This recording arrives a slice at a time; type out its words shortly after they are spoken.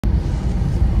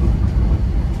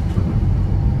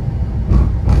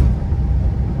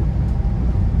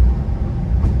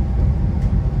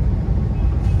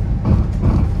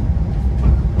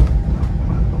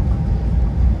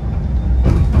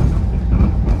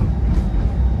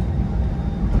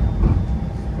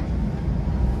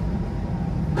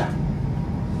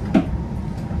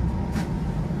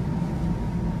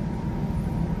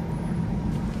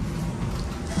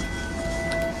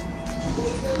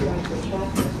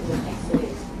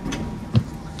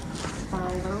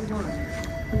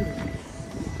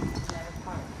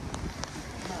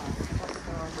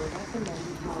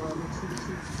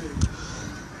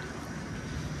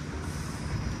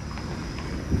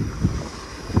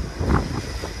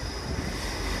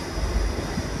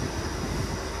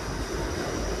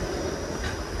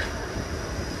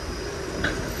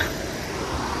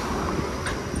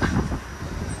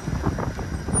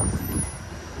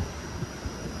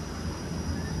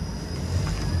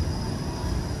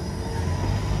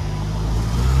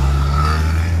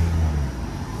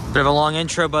Bit of a long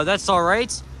intro, but that's all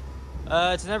right.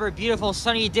 It's another beautiful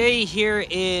sunny day here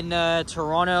in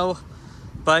Toronto,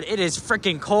 but it is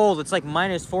freaking cold. It's like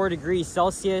 -4 degrees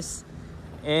Celsius,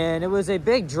 and it was a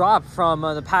big drop from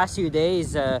the past few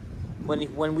days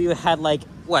when we had like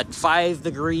what 5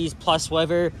 degrees plus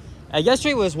weather.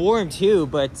 Yesterday was warm too,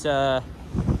 but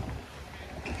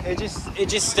it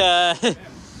just the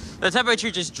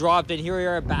temperature just dropped, and here we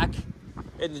are back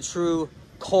in the true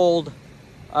cold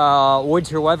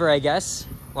winter weather, I guess.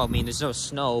 Well, I mean, there's no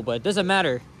snow, but it doesn't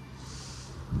matter.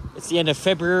 It's the end of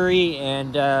February,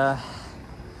 and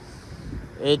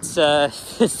it's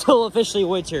still officially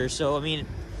winter. So I mean,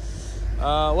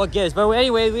 what gives? But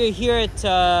anyway, we're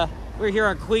here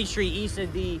on Queen Street, east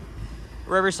of the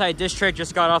Riverside District.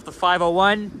 Just got off the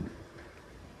 501.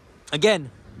 Again,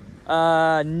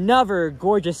 another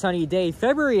gorgeous sunny day.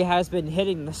 February has been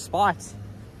hitting the spot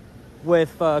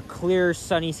with clear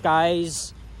sunny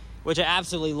skies, which I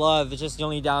absolutely love. It's just the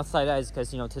only downside is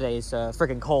because, you know, today is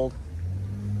freaking cold.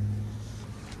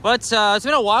 But it's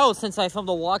been a while since I filmed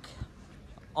a walk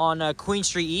on Queen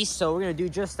Street East, so we're going to do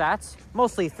just that.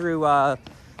 Mostly through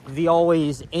the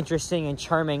always interesting and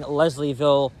charming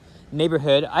Leslieville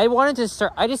neighborhood. I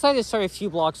decided to start a few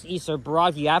blocks east of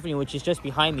Broadview Avenue, which is just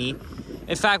behind me.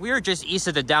 In fact, we were just east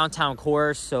of the downtown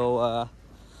core, so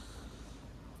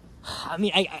I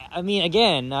mean,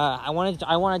 again, I want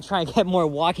to try and get more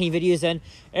walking videos in,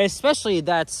 especially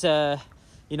that's,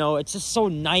 you know, it's just so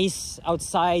nice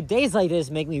outside. Days like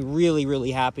this make me really,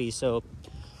 really happy. So,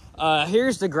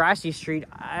 here's the grassy street.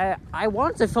 I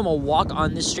wanted to film a walk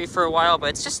on this street for a while, but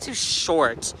it's just too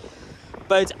short.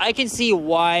 But I can see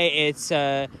why it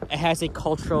has a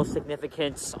cultural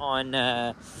significance on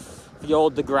the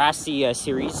old Degrassi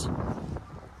series.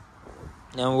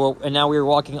 And now we're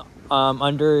walking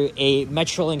under a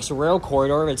Metrolinx rail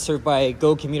corridor that's served by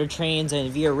GO commuter trains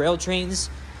and Via Rail trains.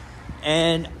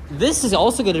 And this is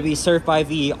also going to be served by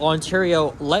the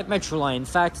Ontario Light Metro line. In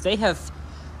fact, they have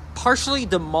partially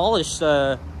demolished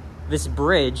this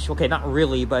bridge. Okay, not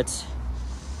really, but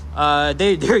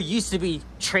there used to be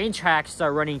train tracks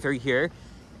running through here.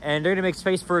 And they're going to make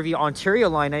space for the Ontario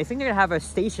line. I think they're going to have a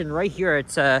station right here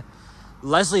at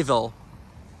Leslieville.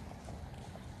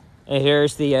 And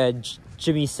here's the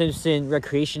Jimmy Simpson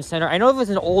Recreation Center. I know there's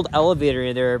an old elevator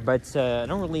in there, but I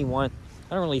don't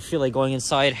really feel like going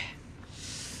inside.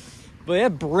 But yeah,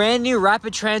 brand new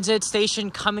rapid transit station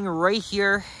coming right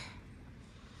here.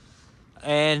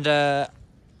 And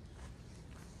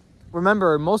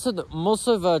remember, most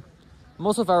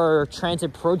of our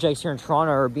transit projects here in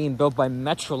Toronto are being built by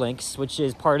Metrolinx, which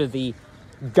is part of the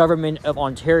government of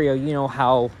Ontario. You know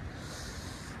how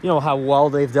well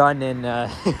they've done in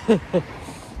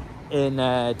in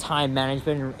time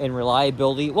management and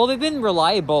reliability. Well, they've been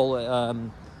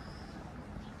reliable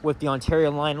with the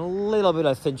Ontario line, a little bit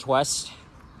of Finch West.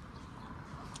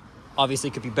 Obviously,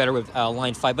 it could be better with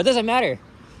Line 5, but it doesn't matter.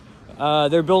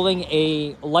 They're building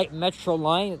a light metro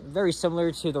line, very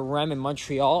similar to the REM in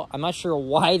Montreal. I'm not sure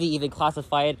why they even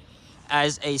classify it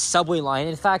as a subway line.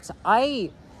 In fact,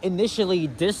 I initially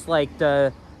disliked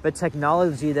the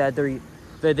technology that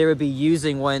they would be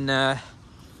using when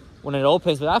it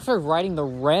opens, but after riding the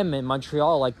REM in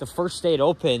Montreal, like the first day it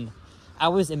opened, I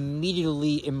was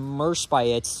immediately immersed by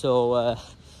it. So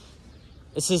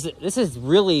this is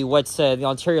really what the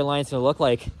Ontario line is going to look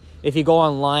like. If you go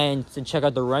online and check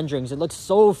out the renderings, it looks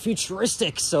so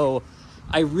futuristic. So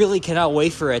I really cannot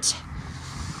wait for it.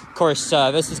 Of course,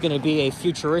 this is going to be a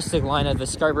futuristic line of the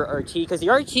Scarborough RT, because the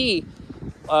RT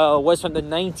was from the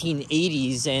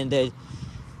 1980s,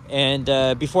 and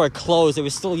before it closed, it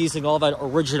was still using all that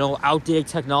original outdated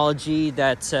technology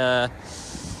that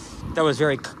was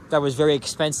very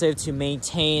expensive to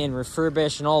maintain and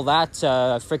refurbish and all that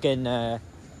freaking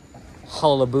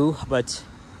hullabaloo. But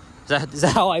is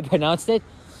that how I pronounced it?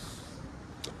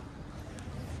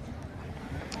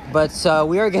 But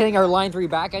we are getting our Line 3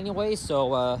 back anyway,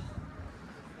 so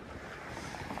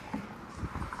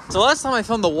last time I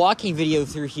filmed the walking video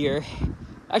through here,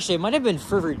 actually, it might have been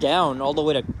further down, all the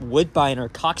way to Woodbine or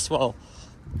Coxwell.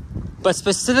 But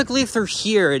specifically through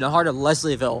here in the heart of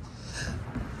Leslieville.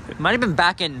 It might have been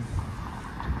back in...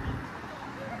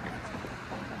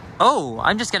 Oh,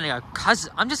 I'm just getting a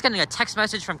text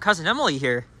message from Cousin Emily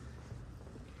here.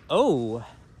 Oh.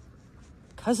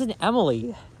 Cousin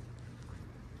Emily.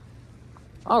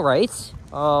 All right.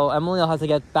 Oh, Emily, I'll have to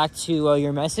get back to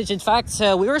your message. In fact,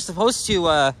 we were supposed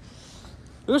to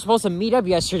meet up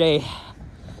yesterday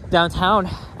downtown,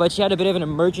 but she had a bit of an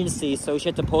emergency, so she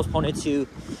had to postpone it to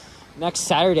next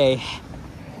Saturday.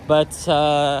 But if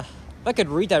I could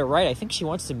read that right, I think she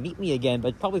wants to meet me again,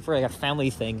 but probably for like a family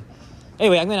thing.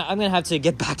 Anyway, I'm gonna have to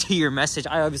get back to your message.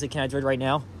 I obviously can't do it right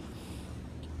now.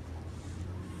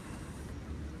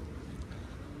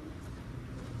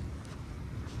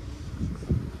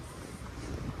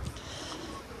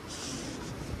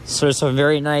 So there's some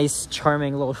very nice,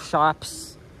 charming little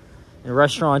shops and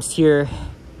restaurants here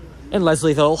in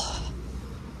Leslieville.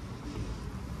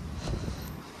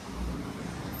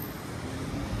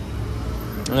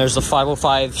 And there's the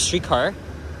 505 streetcar.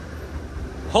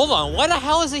 Hold on, why the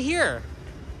hell is it here?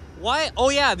 Why? Oh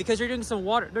yeah, because they're doing some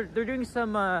water. They're doing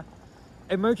some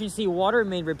emergency water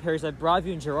main repairs at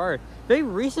Broadview and Girard. They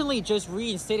recently just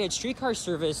reinstated streetcar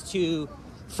service to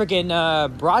friggin'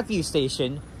 Broadview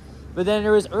station. But then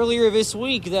there was earlier this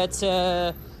week that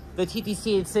the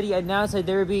TTC and city announced that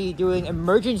they would be doing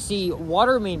emergency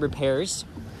water main repairs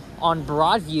on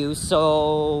Broadview.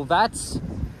 So that's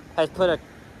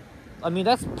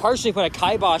partially put a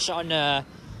kibosh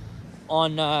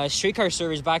on streetcar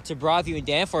service back to Broadview and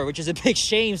Danforth, which is a big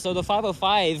shame. So the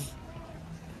 505,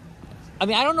 I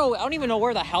mean, I don't even know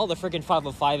where the hell the freaking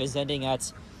 505 is ending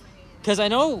at, because I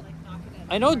know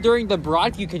during the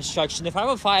Broadview construction, the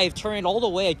 505 turned all the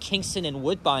way at Kingston and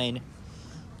Woodbine,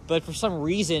 but for some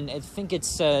reason, I think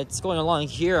it's going along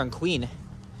here on Queen.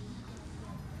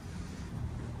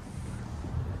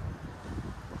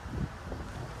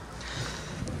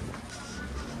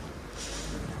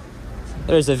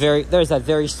 There's that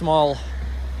very small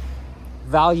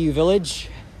Value Village.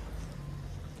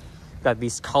 Got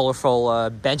these colorful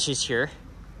benches here.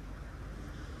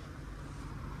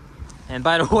 And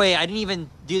by the way, I didn't even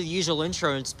do the usual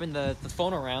intro and spin the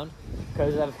phone around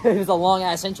because it was a long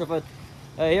ass intro. But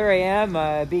here I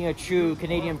am, being a true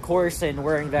Canadian, of course, and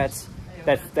wearing that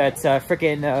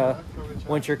freaking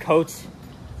winter coat.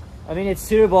 I mean, it's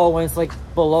suitable when it's like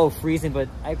below freezing, but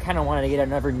I kind of wanted to get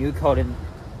another new coat and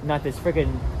not this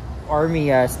freaking army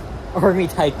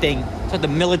type thing. It's what the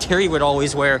military would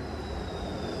always wear.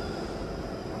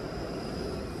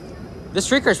 This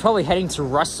streetcar is probably heading to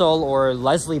Russell or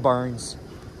Leslie Barnes.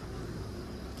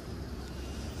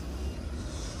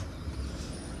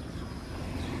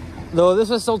 Though this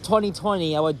was still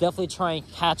 2020, I would definitely try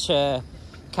and catch a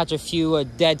few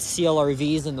dead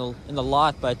CLRVs in the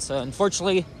lot. But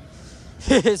unfortunately,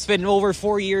 it's been over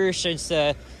 4 years since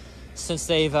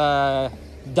they've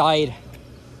died.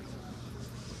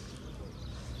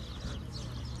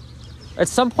 At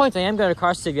some point, I am going to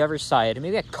cross to the other side.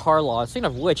 Maybe at Carlaw. Speaking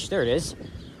of which, there it is.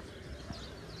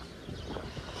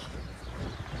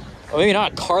 Or maybe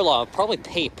not Carlaw. Probably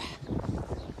Pape.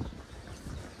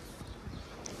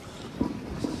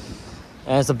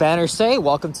 As the banners say,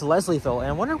 welcome to Leslieville. And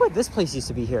I wonder what this place used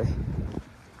to be here.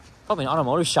 Probably an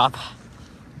automotive shop.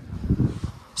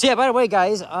 So yeah, by the way,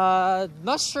 guys,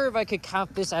 not sure if I could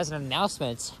count this as an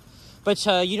announcement. But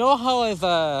you know how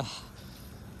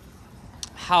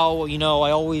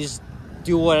I always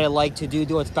do what I like to do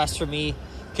what's best for me.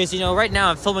 Because, right now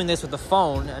I'm filming this with the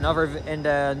phone,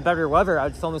 and better weather,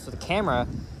 I'd film this with a camera.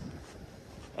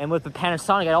 And with the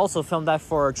Panasonic, I'd also film that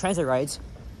for transit rides.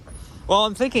 Well,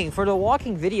 I'm thinking, for the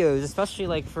walking videos, especially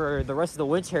like for the rest of the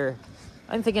winter,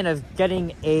 I'm thinking of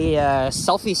getting a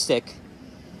selfie stick.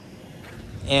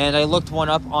 And I looked one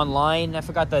up online. I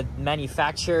forgot the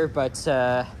manufacturer, but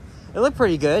it looked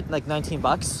pretty good, like 19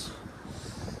 bucks.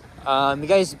 You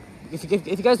guys, if you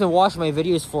guys have been watching my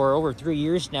videos for over 3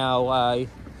 years now, if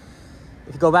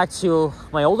you go back to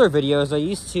my older videos, I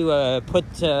used to put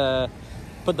the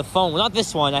phone, well, not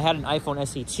this one, I had an iPhone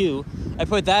SE2. I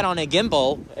put that on a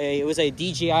gimbal. It was a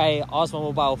DJI Osmo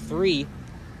Mobile 3.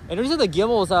 And those are the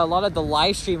gimbals that a lot of the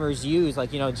live streamers use,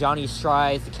 like, Johnny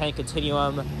Strides, the Ken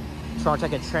Continuum, Toronto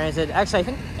Tech and Transit.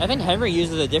 Actually, I think Henry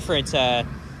uses a different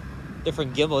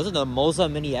gimbal. Is it the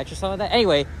Moza Mini X or something like that?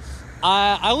 Anyway,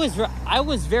 I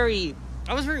was very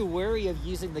wary of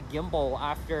using the gimbal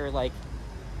after the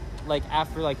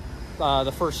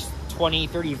first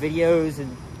 20-30 videos,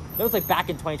 and that was like back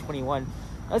in 2021.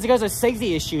 That's because of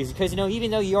safety issues, because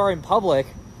even though you are in public,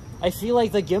 I feel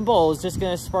like the gimbal is just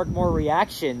going to spark more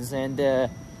reactions, and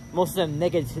most of them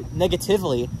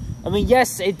negatively. I mean,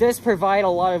 yes, it does provide a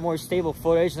lot of more stable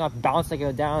footage. It's not bouncing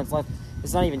it down.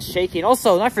 It's not even shaking.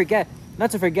 Also, not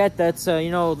to forget that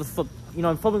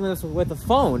I'm filming this with the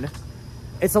phone.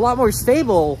 It's a lot more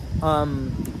stable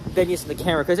than using the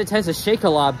camera, because it tends to shake a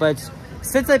lot. But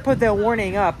since I put that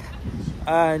warning up,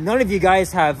 none of you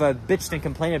guys have bitched and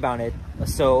complained about it.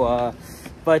 So,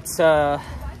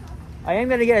 I am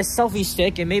gonna get a selfie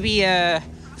stick, and maybe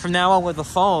from now on with the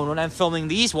phone, when I'm filming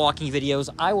these walking videos,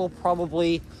 I will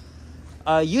probably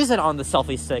use it on the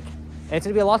selfie stick. And it's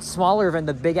gonna be a lot smaller than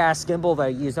the big ass gimbal that I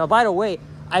use. Now, by the way,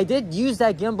 I did use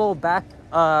that gimbal back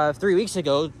 3 weeks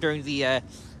ago during the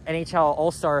NHL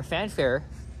All-Star fanfare.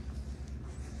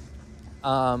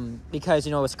 Because,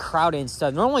 you know, it's crowded and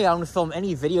stuff. Normally, I don't film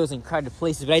any videos in crowded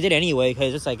places, but I did anyway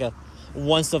because it's like a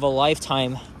once of a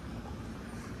lifetime.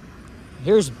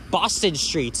 Here's Boston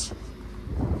Street.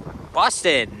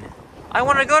 Boston. I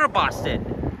want to go to Boston.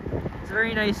 It's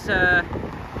very nice.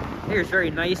 Here's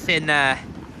very nice and.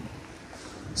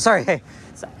 Sorry,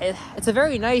 it's a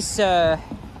very nice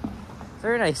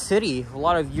city. A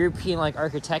lot of European like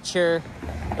architecture,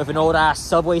 with an old ass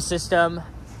subway system.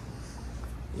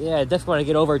 Yeah, I definitely want to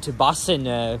get over to Boston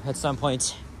at some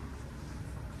point.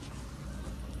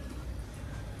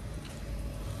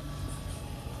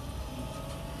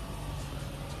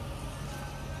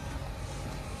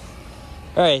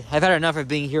 Alright, I've had enough of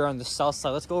being here on the south side.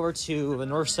 Let's go over to the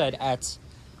north side at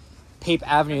Pape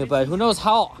Avenue, but who knows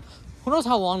how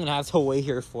long I'm gonna have to wait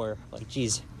here for. Like,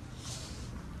 geez.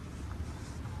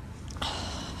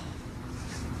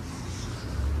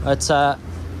 But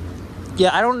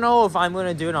yeah, I don't know if I'm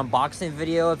gonna do an unboxing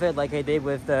video of it like I did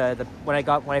with when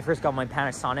I first got my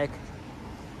Panasonic.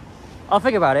 I'll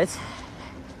think about it.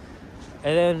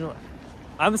 And then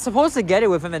I'm supposed to get it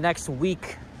within the next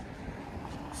week.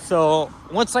 So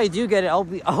once I do get it,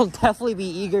 I'll definitely be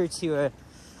eager to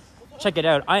check it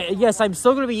out. Yes, I'm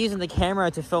still gonna be using the camera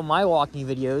to film my walking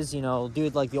videos. You know, do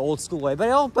it like the old school way.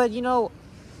 But you know,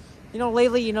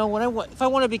 lately, you know, if I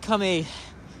want to become a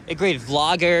great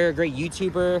vlogger, a great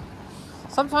YouTuber,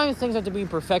 sometimes things have to be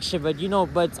perfection. But you know,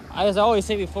 as I always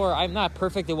say before, I'm not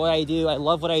perfect at what I do. I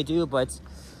love what I do, but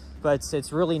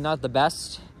it's really not the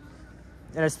best.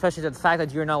 And especially the fact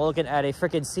that you're not looking at a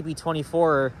freaking CP24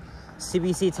 or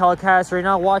CBC telecast, or you're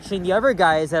not watching the other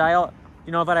guys that I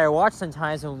watch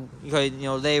sometimes, and you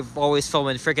know, they've always film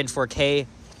in freaking 4K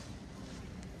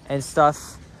and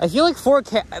stuff. I feel like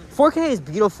 4K is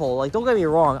beautiful. Like, don't get me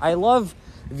wrong, I love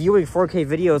viewing 4K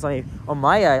videos on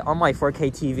my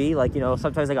 4K TV. Like, you know,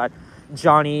 sometimes I got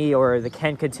Johnny or the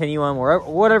Ken Continuum or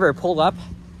whatever pulled up.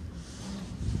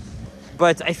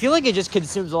 But I feel like it just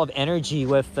consumes a lot of energy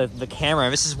with the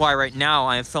camera. This is why right now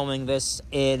I'm filming this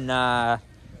in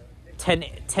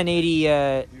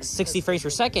 1080 60 frames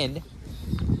per second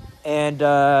and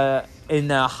in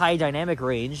the high dynamic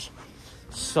range.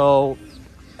 So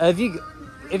if you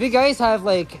guys have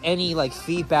like any like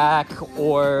feedback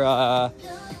or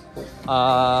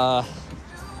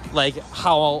like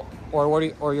how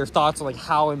or your thoughts on like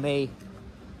how it may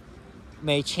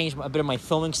change a bit of my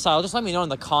filming style, just let me know in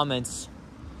the comments.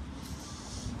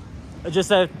 Just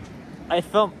that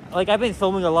I've been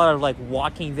filming a lot of like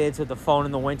walking vids with the phone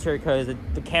in the winter because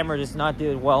the camera does not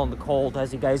do well in the cold,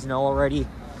 as you guys know already.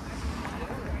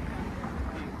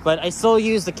 But I still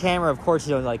use the camera, of course,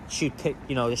 to like shoot,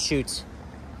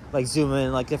 like zoom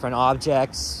in like different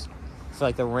objects for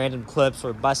like the random clips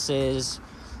or buses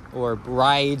or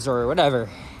rides or whatever.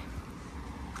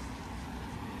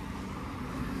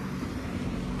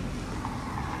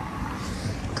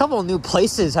 A couple of new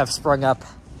places have sprung up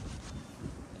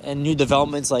and new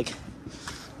developments, like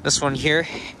this one here.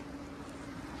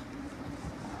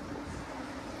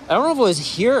 I don't know if it was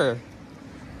here.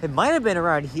 It might have been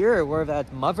around here where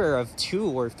that mother of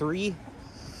 2 or 3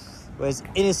 was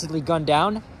innocently gunned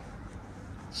down.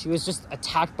 She was just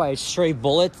attacked by a stray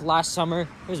bullet last summer.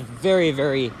 It was very,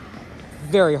 very,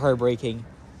 very heartbreaking.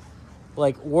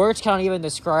 Like, words can't even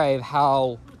describe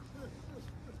how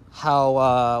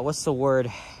what's the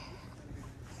word?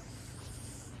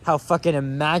 How fucking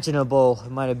imaginable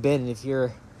it might have been if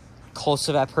you're close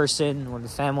to that person or the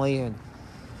family and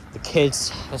the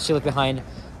kids that she left behind.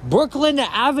 Brooklyn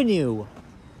Avenue.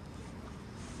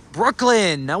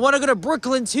 Brooklyn. I want to go to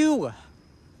Brooklyn too.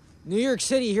 New York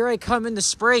City, here I come in the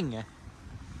spring.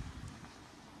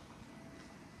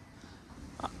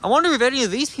 I wonder if any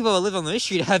of these people that live on this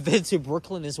street have been to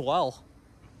Brooklyn as well.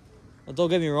 Well,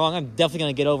 don't get me wrong, I'm definitely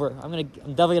gonna get over. I'm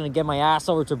definitely gonna get my ass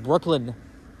over to Brooklyn,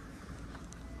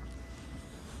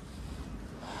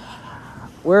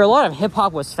 where a lot of hip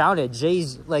hop was founded.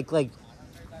 Jay's like I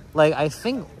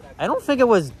don't think it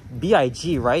was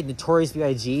B.I.G., right? Notorious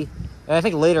B.I.G. And I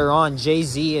think later on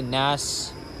Jay-Z and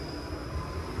Nas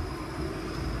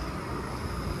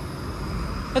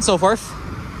and so forth.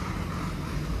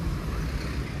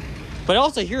 But I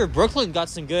also hear Brooklyn got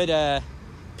some good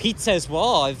pizza as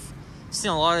well. I've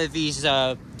seen a lot of these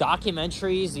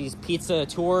documentaries, these pizza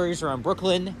tours around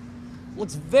Brooklyn.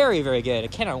 Looks very, very good. I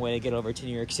cannot wait to get over to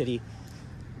New York City.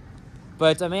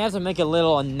 But I may have to make a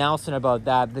little announcement about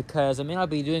that because I may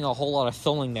not be doing a whole lot of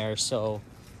filming there, so.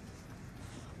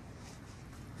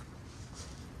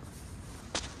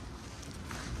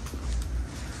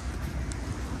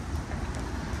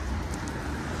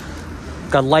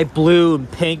 Got light blue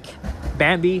and pink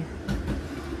Bambi.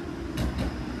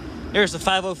 There's the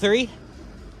 503.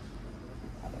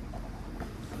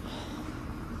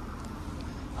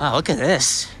 Wow, look at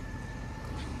this.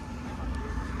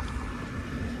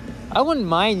 I wouldn't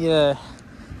mind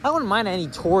any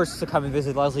tourists to come and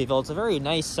visit Leslieville. It's a very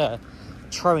nice,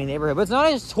 charming neighborhood, but it's not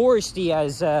as touristy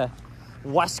as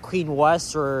West Queen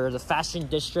West or the Fashion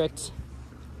District.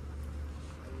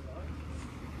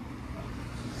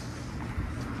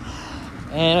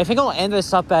 And I think I'll end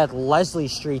this up at Leslie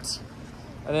Street,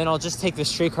 and then I'll just take the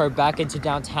streetcar back into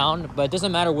downtown. But it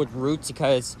doesn't matter what route,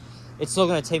 because it's still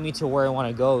going to take me to where I want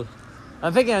to go.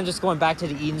 I'm thinking I'm just going back to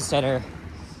the Eden Center.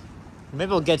 Maybe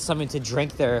I'll get something to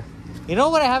drink there. You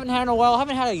know what I haven't had in a while? I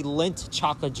haven't had a Lindt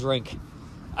chocolate drink.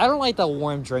 I don't like the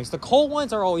warm drinks. The cold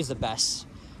ones are always the best.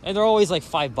 And they're always like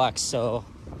 $5, so...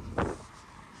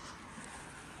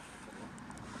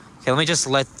 Okay, let me just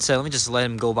let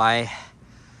him go by.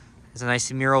 There's a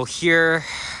nice mural here.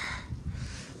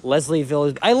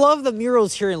 Leslieville. I love the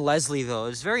murals here in Leslieville.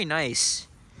 It's very nice.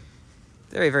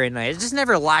 Very, very nice. It just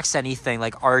never lacks anything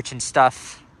like art and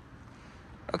stuff.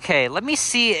 Okay, let me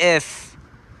see if...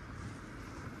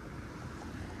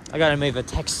 I gotta make the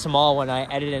text small when I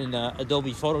edit in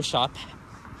Adobe Photoshop.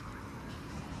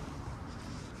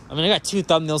 I mean, I got 2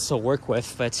 thumbnails to work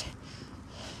with, but...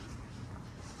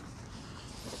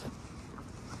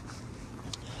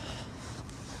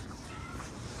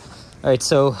 Alright,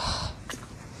 so...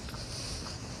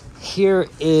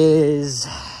 Here's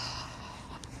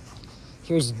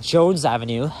Jones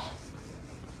Avenue.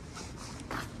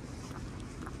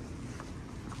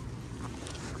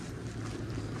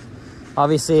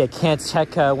 Obviously, I can't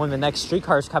check when the next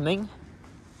streetcar is coming,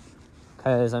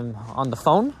 because I'm on the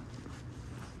phone.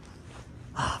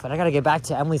 But I gotta get back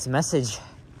to Emily's message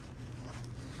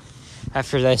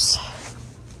after this.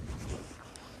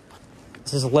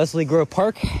 This is Leslie Grove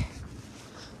Park.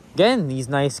 Again, these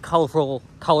nice, colorful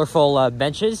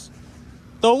benches.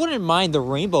 Though I wouldn't mind the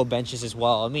rainbow benches as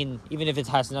well. I mean, even if it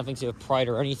has nothing to do with Pride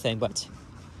or anything, but...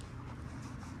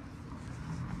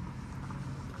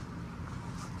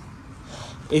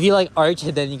 If you like art,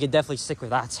 then you can definitely stick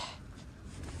with that.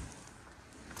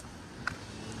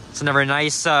 It's another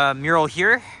nice mural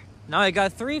here. Now I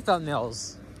got 3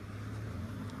 thumbnails.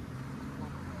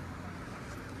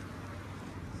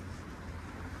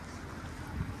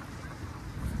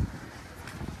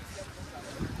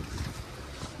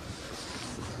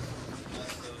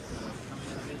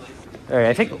 Alright,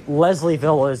 I think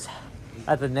Leslieville is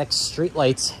at the next street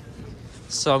lights.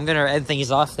 So I'm gonna end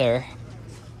things off there.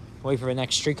 Wait for the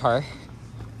next streetcar.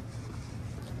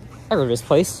 I heard of this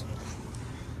place.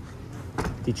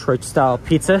 Detroit style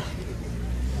pizza.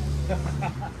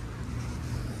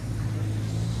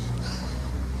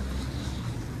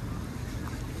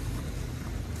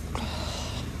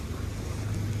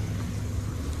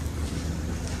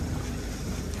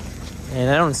 And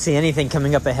I don't see anything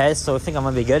coming up ahead, so I think I'm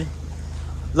gonna be good.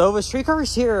 Though the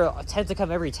streetcars here tend to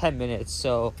come every 10 minutes,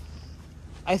 so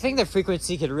I think the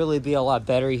frequency could really be a lot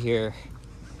better here.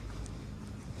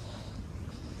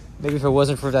 Maybe if it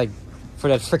wasn't for that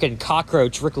freaking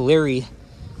cockroach, Rick Leary,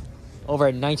 over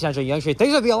at 1900 Young Street,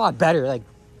 things would be a lot better.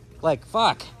 Like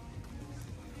fuck.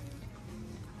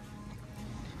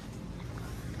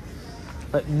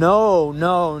 But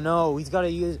no. He's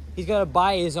gotta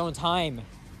buy his own time,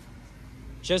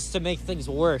 just to make things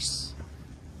worse.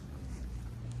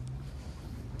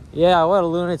 Yeah, what a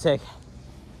lunatic.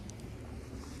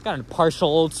 Got a partial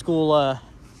old school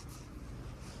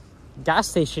gas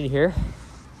station here.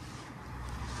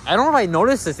 I don't know if I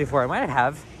noticed this before. I might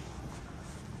have.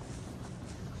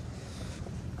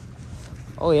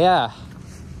 Oh yeah.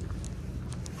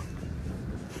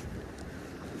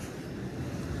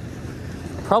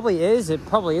 Probably is. It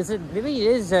probably isn't. Maybe it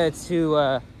is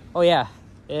oh yeah,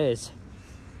 it is.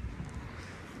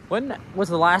 When was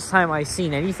the last time I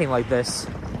seen anything like this?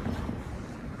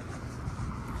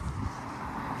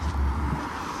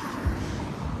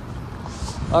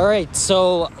 All right,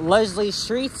 so Leslie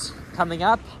Street coming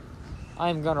up.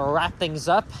 I'm gonna wrap things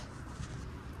up,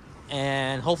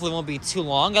 and hopefully it won't be too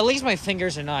long. At least my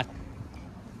fingers are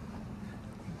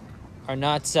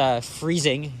not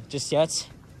freezing just yet,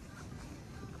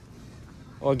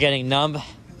 or getting numb.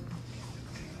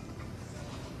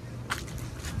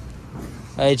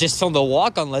 I just filmed a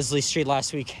walk on Leslie Street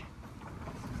last week.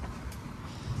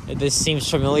 If this seems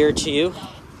familiar to you.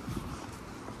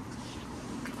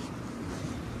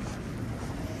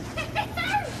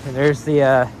 And there's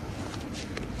the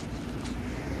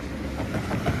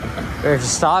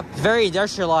stop. Very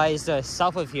industrialized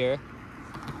south of here.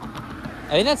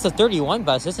 I think that's the 31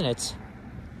 bus, isn't it?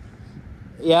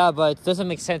 Yeah, but it doesn't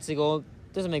make sense to go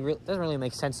doesn't really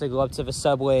make sense to go up to the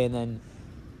subway and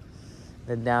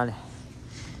then down.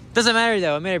 Doesn't matter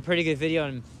though. I made a pretty good video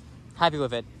and I'm happy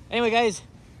with it. Anyway, guys,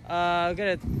 I'm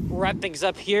gonna wrap things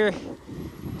up here.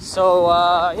 So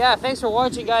yeah, thanks for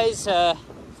watching, guys. If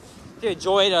you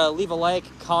enjoyed, leave a like,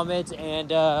 comment,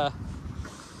 and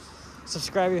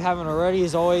subscribe if you haven't already.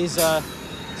 As always,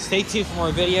 stay tuned for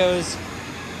more videos,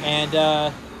 and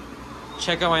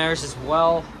check out my hours as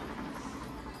well.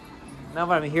 Now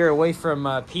that I'm here away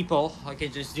from people, I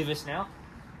can just do this now.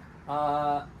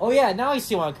 Oh yeah, now I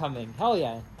see one coming. Hell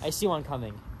yeah, I see one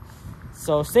coming.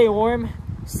 So stay warm,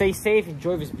 stay safe,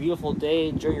 enjoy this beautiful day,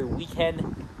 enjoy your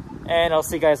weekend, and I'll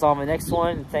see you guys all in the next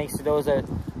one. Thanks to those that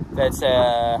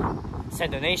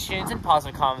send donations and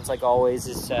positive comments, like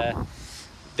always.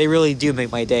 They really do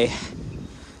make my day.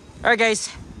 All right, guys,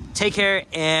 take care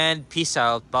and peace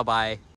out. Bye bye.